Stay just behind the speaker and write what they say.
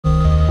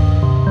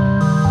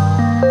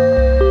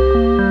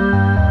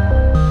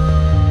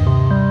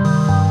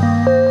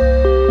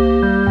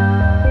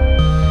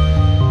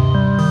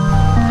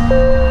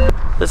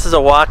is a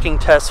walking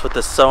test with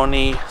the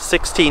Sony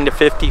 16 to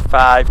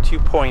 55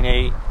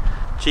 2.8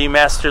 G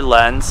Master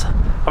lens.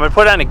 I'm going to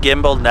put on a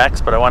gimbal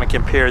next, but I want to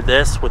compare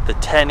this with the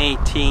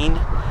 1018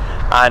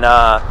 on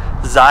a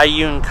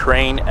Zhiyun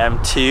Crane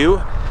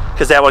M2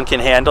 because that one can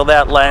handle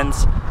that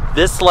lens.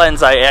 This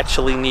lens I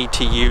actually need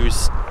to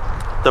use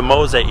the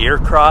Moza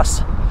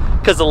AirCross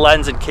because the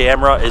lens and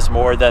camera is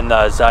more than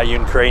the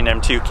Zhiyun Crane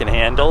M2 can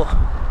handle.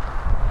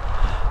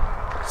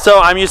 So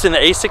I'm using the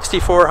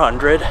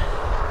A6400,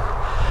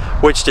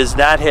 which does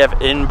not have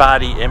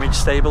in-body image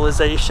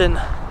stabilization,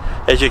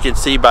 as you can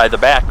see by the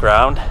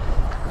background.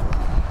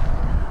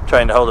 I'm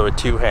trying to hold it with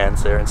two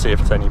hands there and see if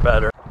it's any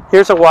better.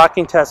 Here's a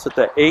walking test with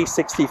the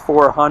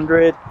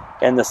A6400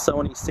 and the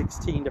Sony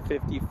 16 to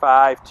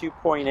 55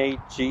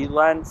 2.8 G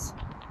lens.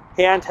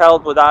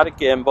 Handheld without a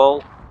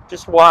gimbal,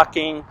 just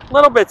walking a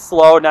little bit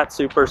slow, not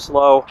super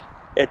slow,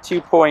 at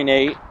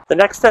 2.8. The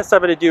next test I'm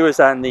going to do is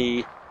on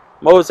the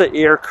Moza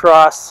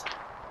AirCross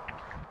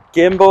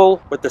gimbal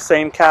with the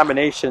same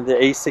combination of the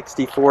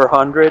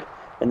A6400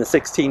 and the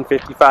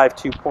 1655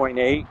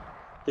 2.8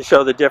 to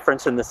show the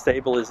difference in the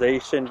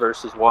stabilization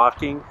versus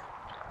walking.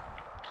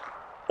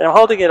 And I'm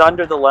holding it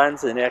under the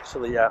lens and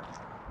actually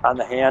on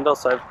the handle,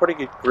 so I have pretty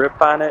good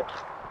grip on it,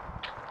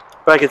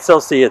 but I can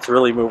still see it's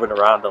really moving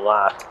around a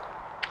lot.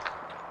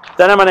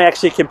 Then I'm going to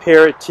actually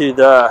compare it to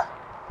the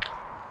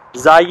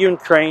Zhiyun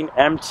Crane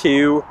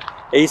M2,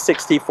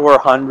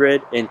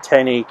 A6400 and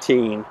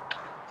 1018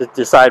 to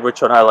decide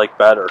which one I like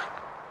better.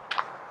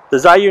 The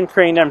Zhiyun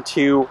Crane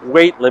M2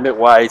 weight limit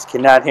wise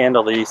cannot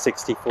handle the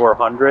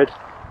A6400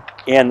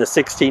 and the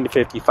 16 to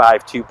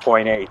 55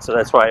 2.8, so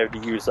that's why I have to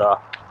use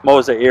a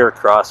Moza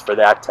AirCross for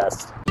that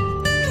test.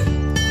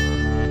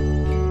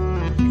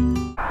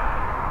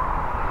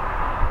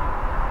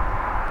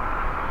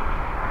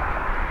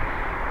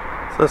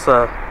 So it's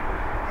a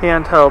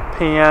handheld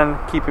pan,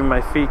 keeping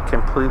my feet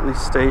completely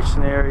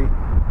stationary,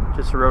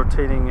 just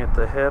rotating at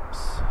the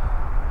hips.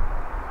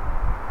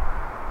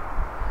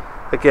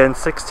 Again,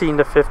 16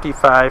 to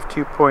 55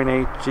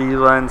 2.8 G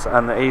lens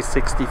on the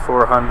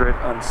A6400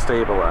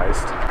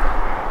 unstabilized.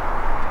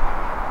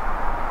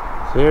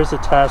 So here's a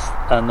test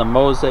on the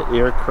Moza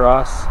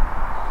AirCross.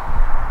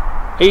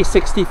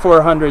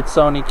 A6400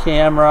 Sony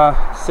camera,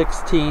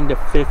 16 to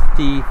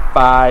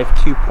 55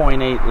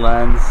 2.8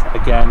 lens,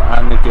 again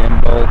on the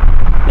gimbal.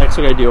 Next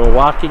we're going to do a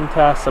walking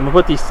test. I'm going to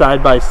put these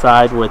side by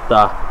side with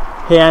the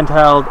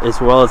handheld as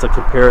well as a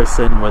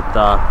comparison with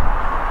the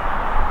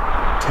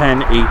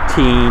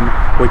 1018,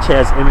 which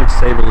has image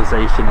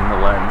stabilization in the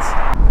lens.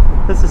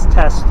 This is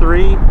test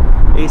 3,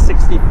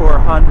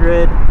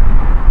 A6400,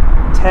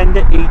 10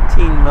 to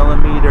 18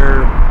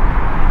 millimeter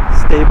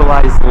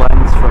stabilized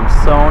lens from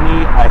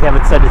Sony. I have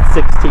it set at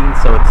 16,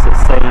 so it's the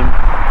same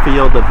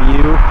field of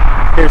view.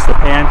 Here's the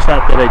pan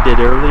shot that I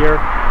did earlier.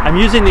 I'm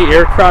using the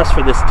AirCross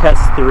for this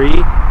test 3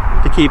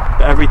 to keep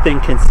everything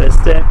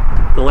consistent.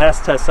 The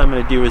last test I'm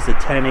going to do is the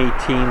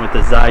 1018 with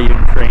the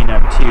Zhiyun Crane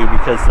M2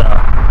 because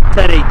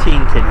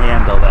 1018 can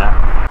handle that.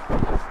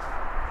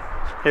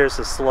 Here's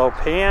the slow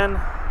pan.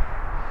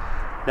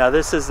 Now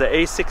this is the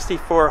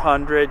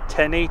A6400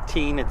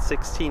 1018 at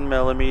 16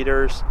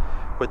 millimeters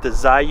with the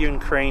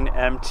Zhiyun Crane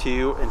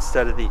M2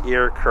 instead of the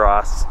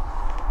AirCross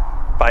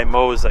by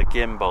Moza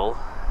gimbal.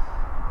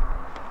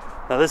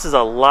 Now this is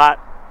a lot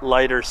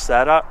lighter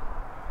setup.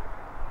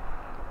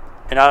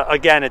 And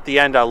again, at the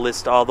end I'll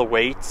list all the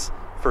weights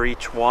for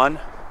each one.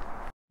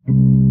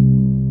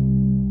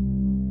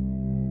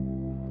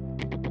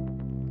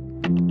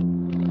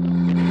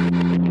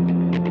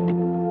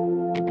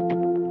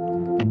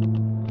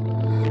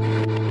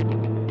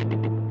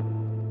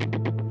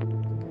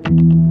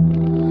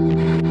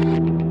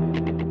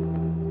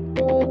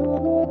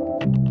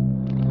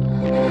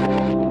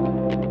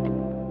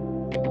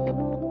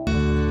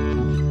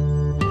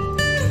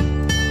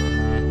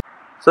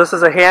 So this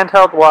is a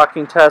handheld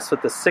walking test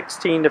with the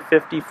 16 to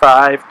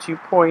 55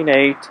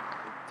 2.8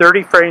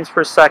 30 frames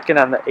per second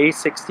on the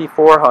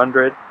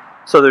A6400.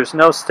 So there's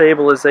no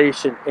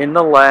stabilization in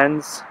the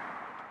lens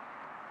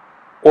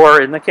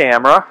or in the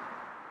camera.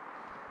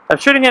 I'm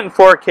shooting it in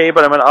 4K,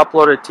 but I'm going to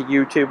upload it to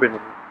YouTube in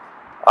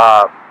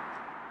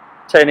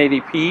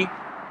 1080p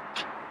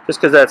just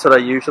because that's what I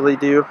usually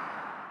do.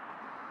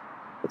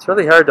 It's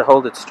really hard to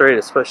hold it straight,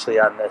 especially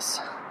on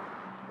this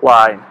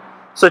line.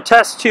 So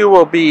test 2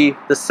 will be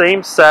the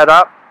same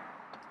setup,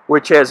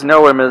 which has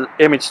no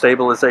image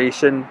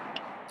stabilization,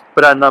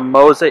 but on the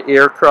Moza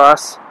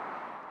AirCross,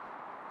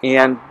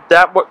 and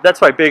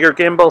that's my bigger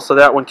gimbal, so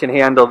that one can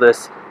handle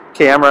this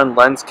camera and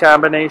lens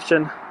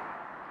combination.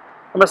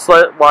 I'm going to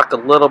let it walk a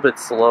little bit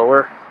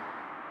slower.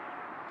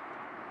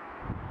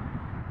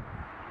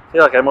 I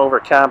feel like I'm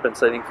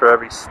overcompensating for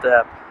every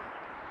step.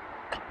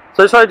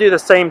 So I just want to do the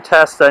same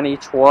test on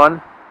each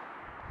one.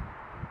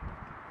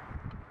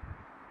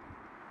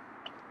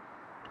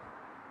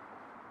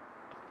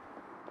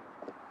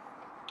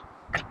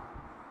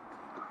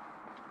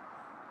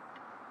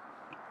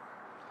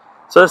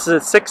 So this is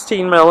at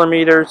 16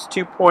 millimeters,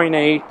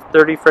 2.8,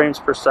 30 frames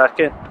per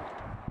second.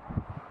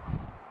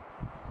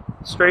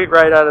 Straight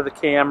right out of the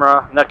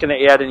camera. I'm not going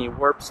to add any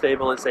warp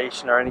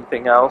stabilization or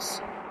anything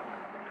else.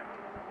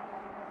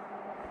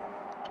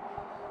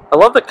 I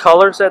love the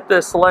colors that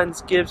this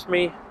lens gives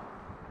me,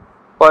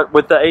 but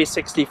with the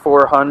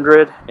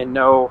A6400 and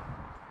no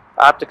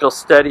optical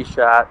steady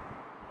shot,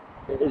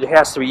 it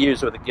has to be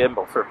used with a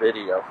gimbal for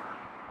video.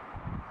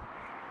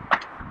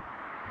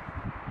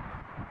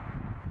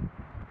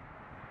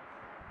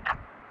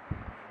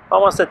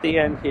 Almost at the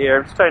end here.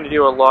 I'm just trying to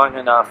do a long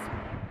enough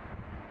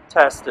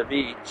test of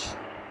each,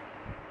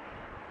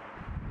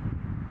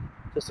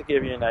 just to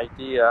give you an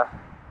idea.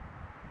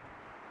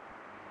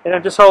 And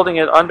I'm just holding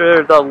it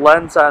under the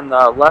lens on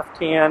the left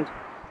hand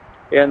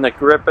and the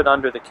grip it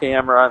under the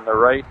camera on the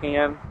right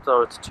hand.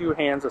 So it's two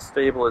hands of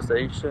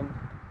stabilization.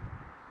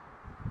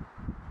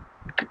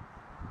 And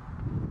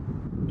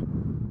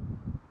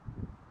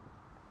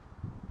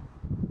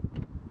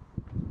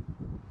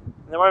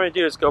then what I'm going to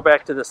do is go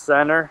back to the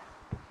center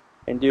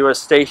and do a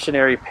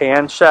stationary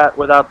pan shot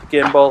without the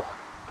gimbal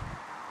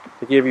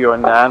to give you a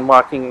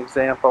non-walking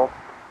example.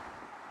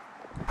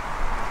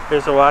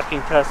 Here's a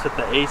walking test with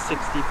the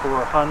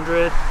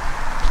A6400.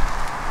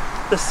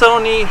 The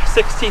Sony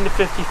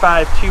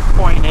 16-55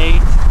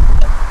 2.8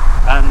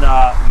 on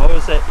the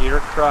Moza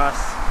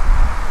AirCross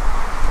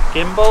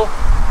gimbal.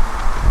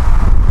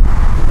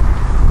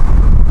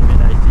 Give you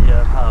an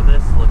idea of how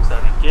this looks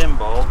on a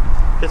gimbal.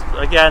 Because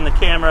again, the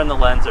camera and the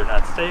lens are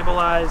not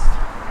stabilized,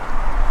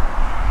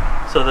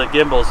 so the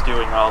gimbal's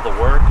doing all the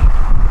work.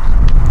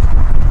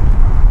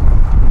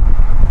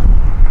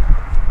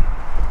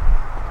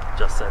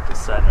 Just at the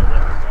center,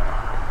 there we go.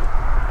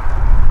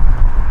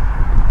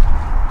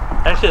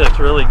 Actually looks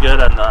really good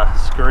on the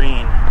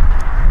screen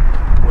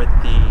with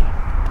the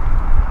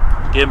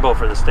gimbal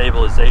for the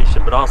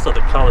stabilization, but also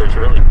the colors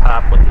really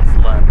pop with this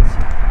lens.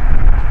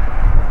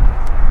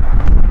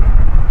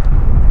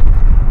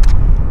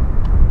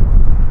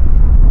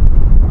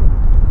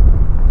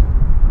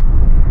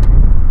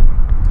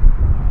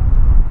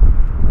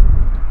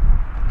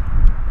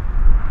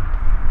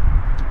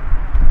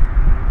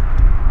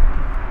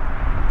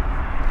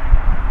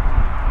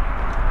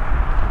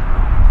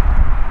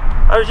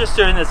 I was just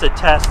doing this as a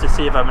test to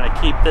see if I'm going to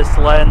keep this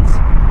lens,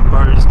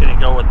 or I'm just going to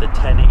go with the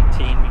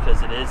 1018 because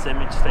it is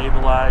image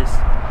stabilized.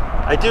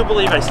 I do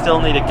believe I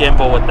still need a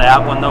gimbal with that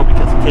one though,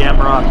 because the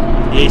camera,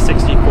 the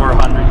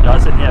A6400,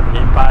 doesn't have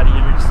in-body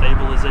image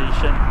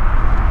stabilization.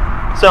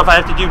 So if I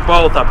have to do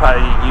both, I'll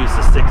probably use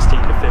the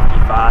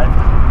 16-55.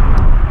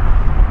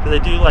 Because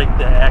I do like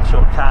the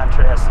actual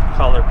contrast and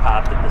color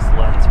pop that this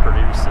lens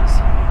produces.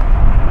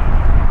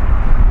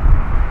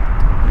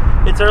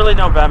 It's early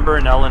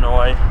November in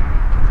Illinois.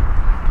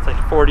 It's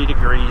like 40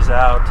 degrees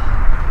out,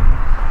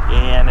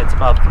 and it's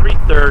about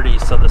 3:30,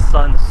 so the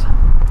sun's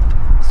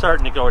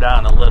starting to go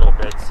down a little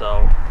bit,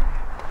 so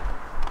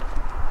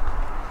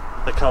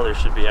the color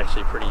should be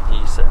actually pretty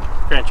decent.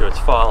 Grant you, it's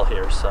fall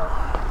here, so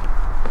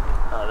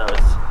that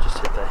was just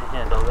hit the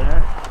handle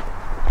there.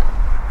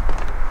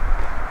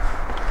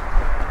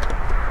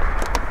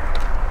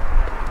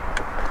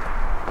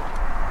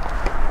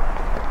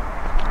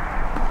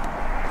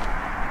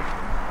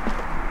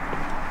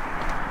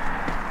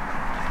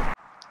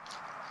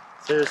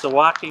 So there's a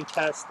walking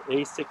test,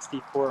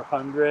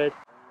 A6400,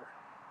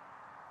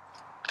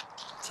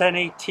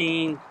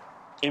 1018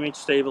 image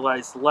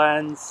stabilized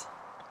lens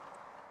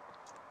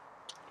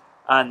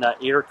on the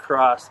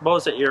AirCross,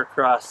 Moza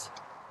AirCross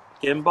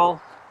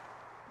gimbal.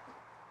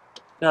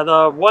 Now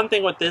the one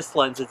thing with this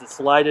lens is it's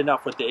light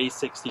enough with the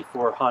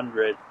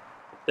A6400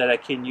 that I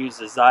can use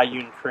the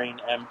Zhiyun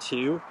Crane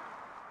M2.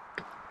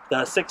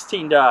 The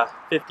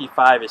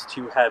 16-55 is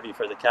too heavy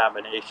for the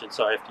combination,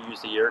 so I have to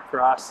use the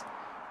AirCross,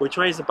 which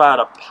weighs about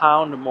a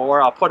pound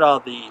more. I'll put all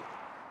the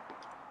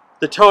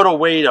total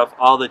weight of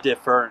all the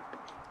different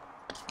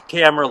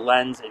camera,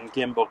 lens, and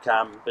gimbal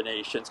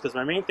combinations, because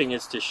my main thing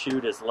is to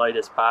shoot as light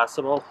as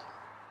possible,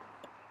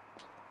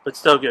 but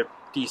still get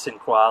decent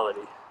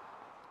quality.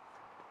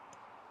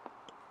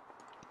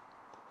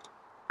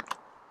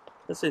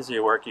 This seems to be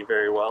working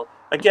very well.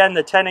 Again,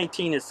 the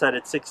 1018 is set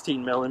at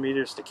 16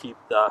 millimeters to keep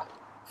the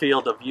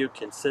field of view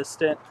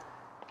consistent.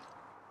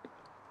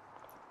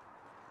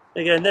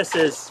 Again, this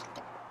is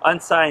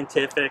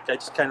unscientific. I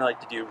just kind of like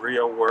to do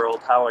real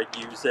world, how I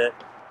use it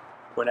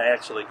when I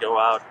actually go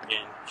out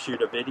and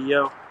shoot a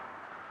video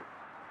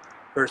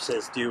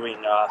versus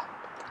doing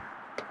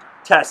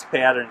test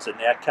patterns and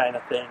that kind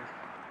of thing.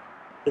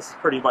 This is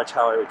pretty much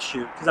how I would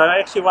shoot, because I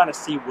actually want to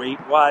see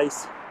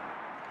weight-wise,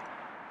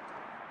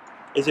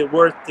 is it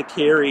worth to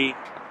carry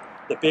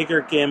the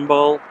bigger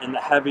gimbal and the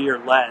heavier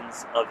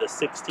lens of the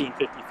 16-55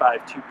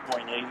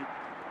 2.8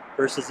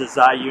 versus the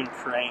Zhiyun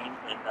Crane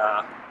and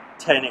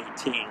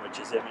 1018, which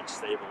is image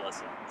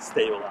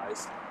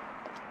stabilized.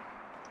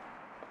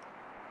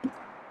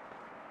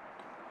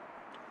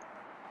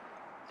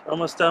 So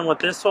almost done with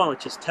this one,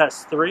 which is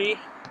test 3.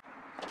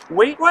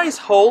 Weight-wise,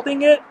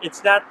 holding it,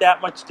 it's not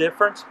that much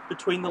difference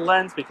between the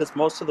lens because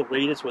most of the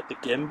weight is with the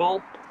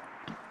gimbal.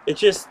 It's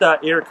just the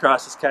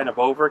AirCross is kind of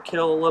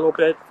overkill a little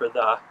bit for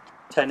the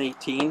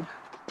 1018.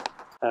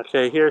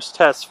 Okay, here's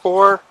test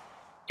 4.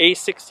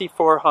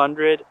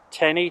 A6400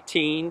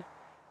 1018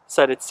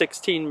 set at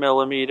 16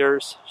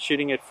 millimeters,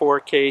 shooting at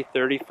 4K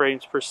 30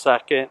 frames per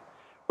second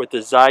with the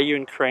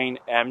Zhiyun Crane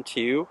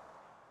M2.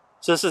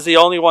 So this is the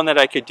only one that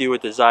I could do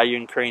with the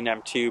Zhiyun Crane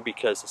M2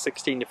 because the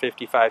 16 to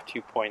 55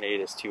 2.8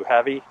 is too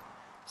heavy.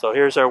 So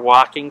here's our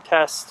walking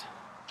test.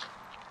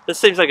 This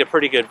seems like a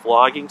pretty good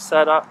vlogging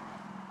setup.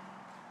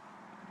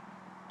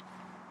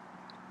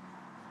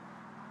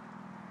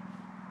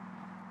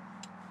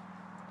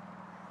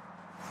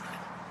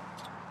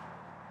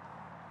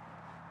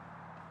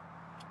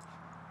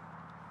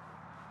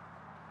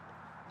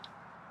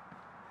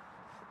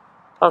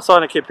 I also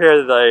want to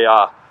compare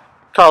the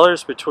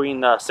colors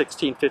between the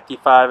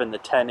 1655 and the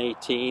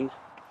 1018.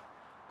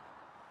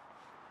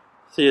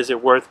 See, is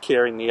it worth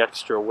carrying the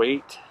extra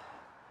weight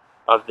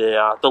of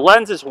the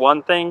lens is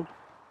one thing,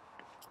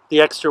 the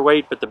extra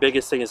weight, but the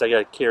biggest thing is I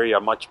got to carry a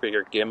much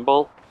bigger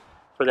gimbal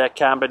for that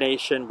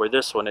combination, where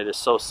this one, it is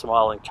so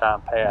small and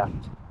compact.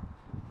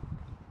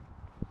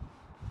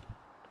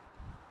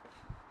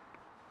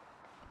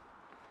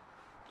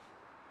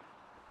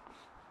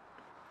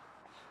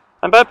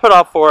 I'm going to put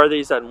all 4 of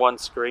these on one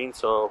screen,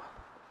 so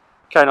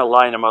kind of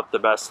line them up the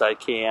best I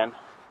can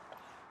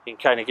and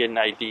kind of get an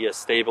idea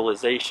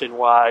stabilization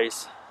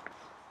wise,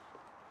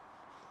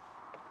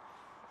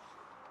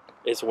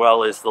 as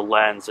well as the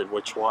lens and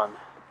which one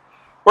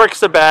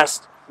works the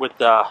best with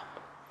the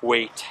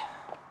weight.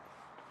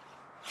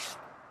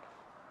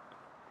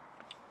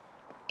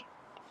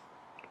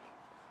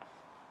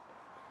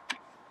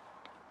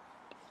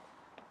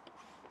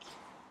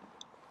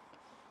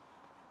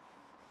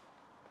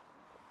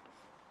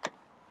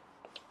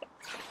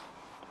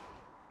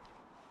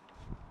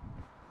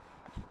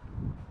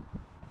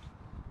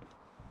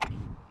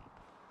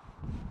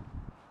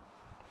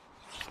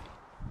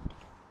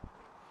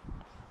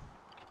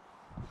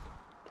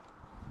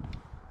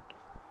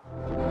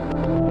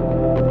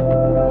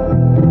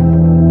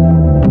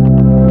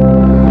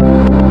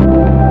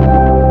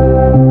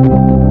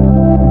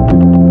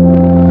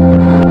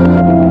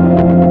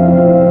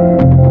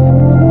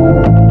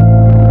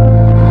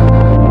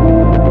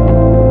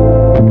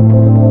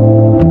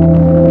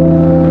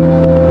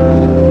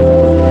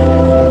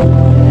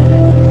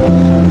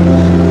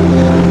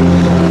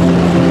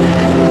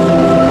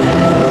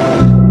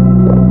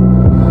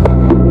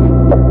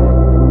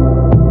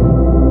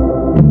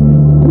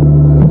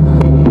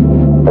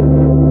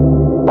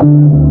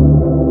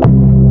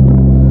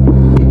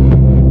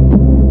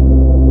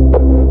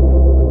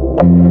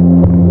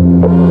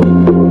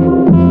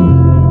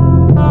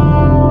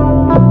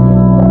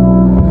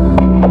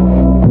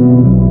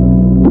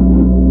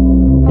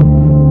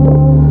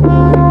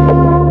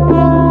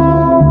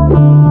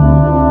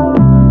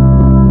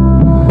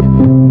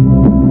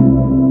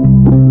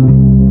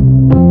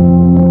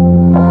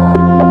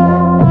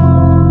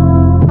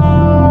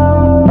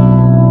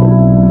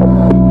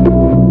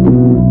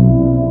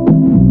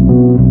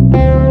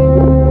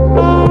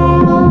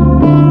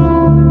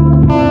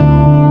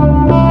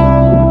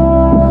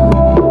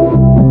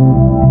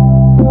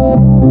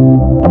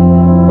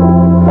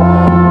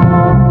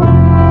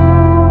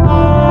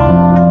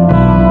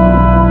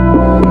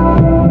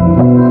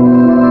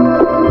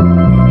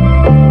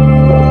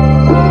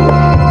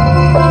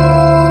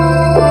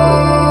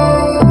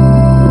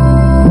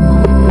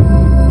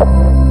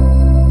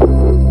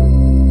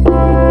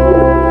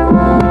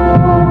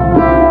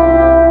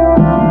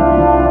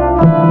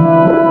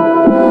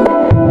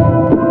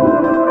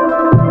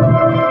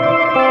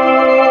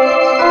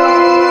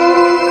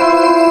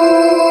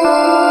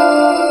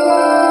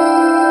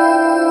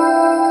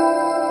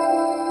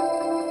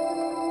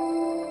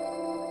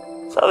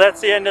 So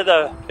that's the end of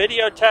the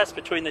video test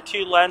between the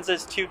 2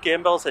 lenses, 2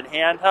 gimbals, and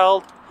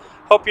handheld.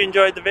 Hope you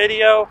enjoyed the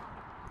video.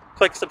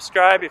 Click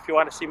subscribe if you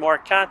want to see more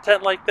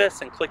content like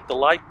this, and click the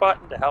like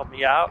button to help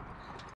me out.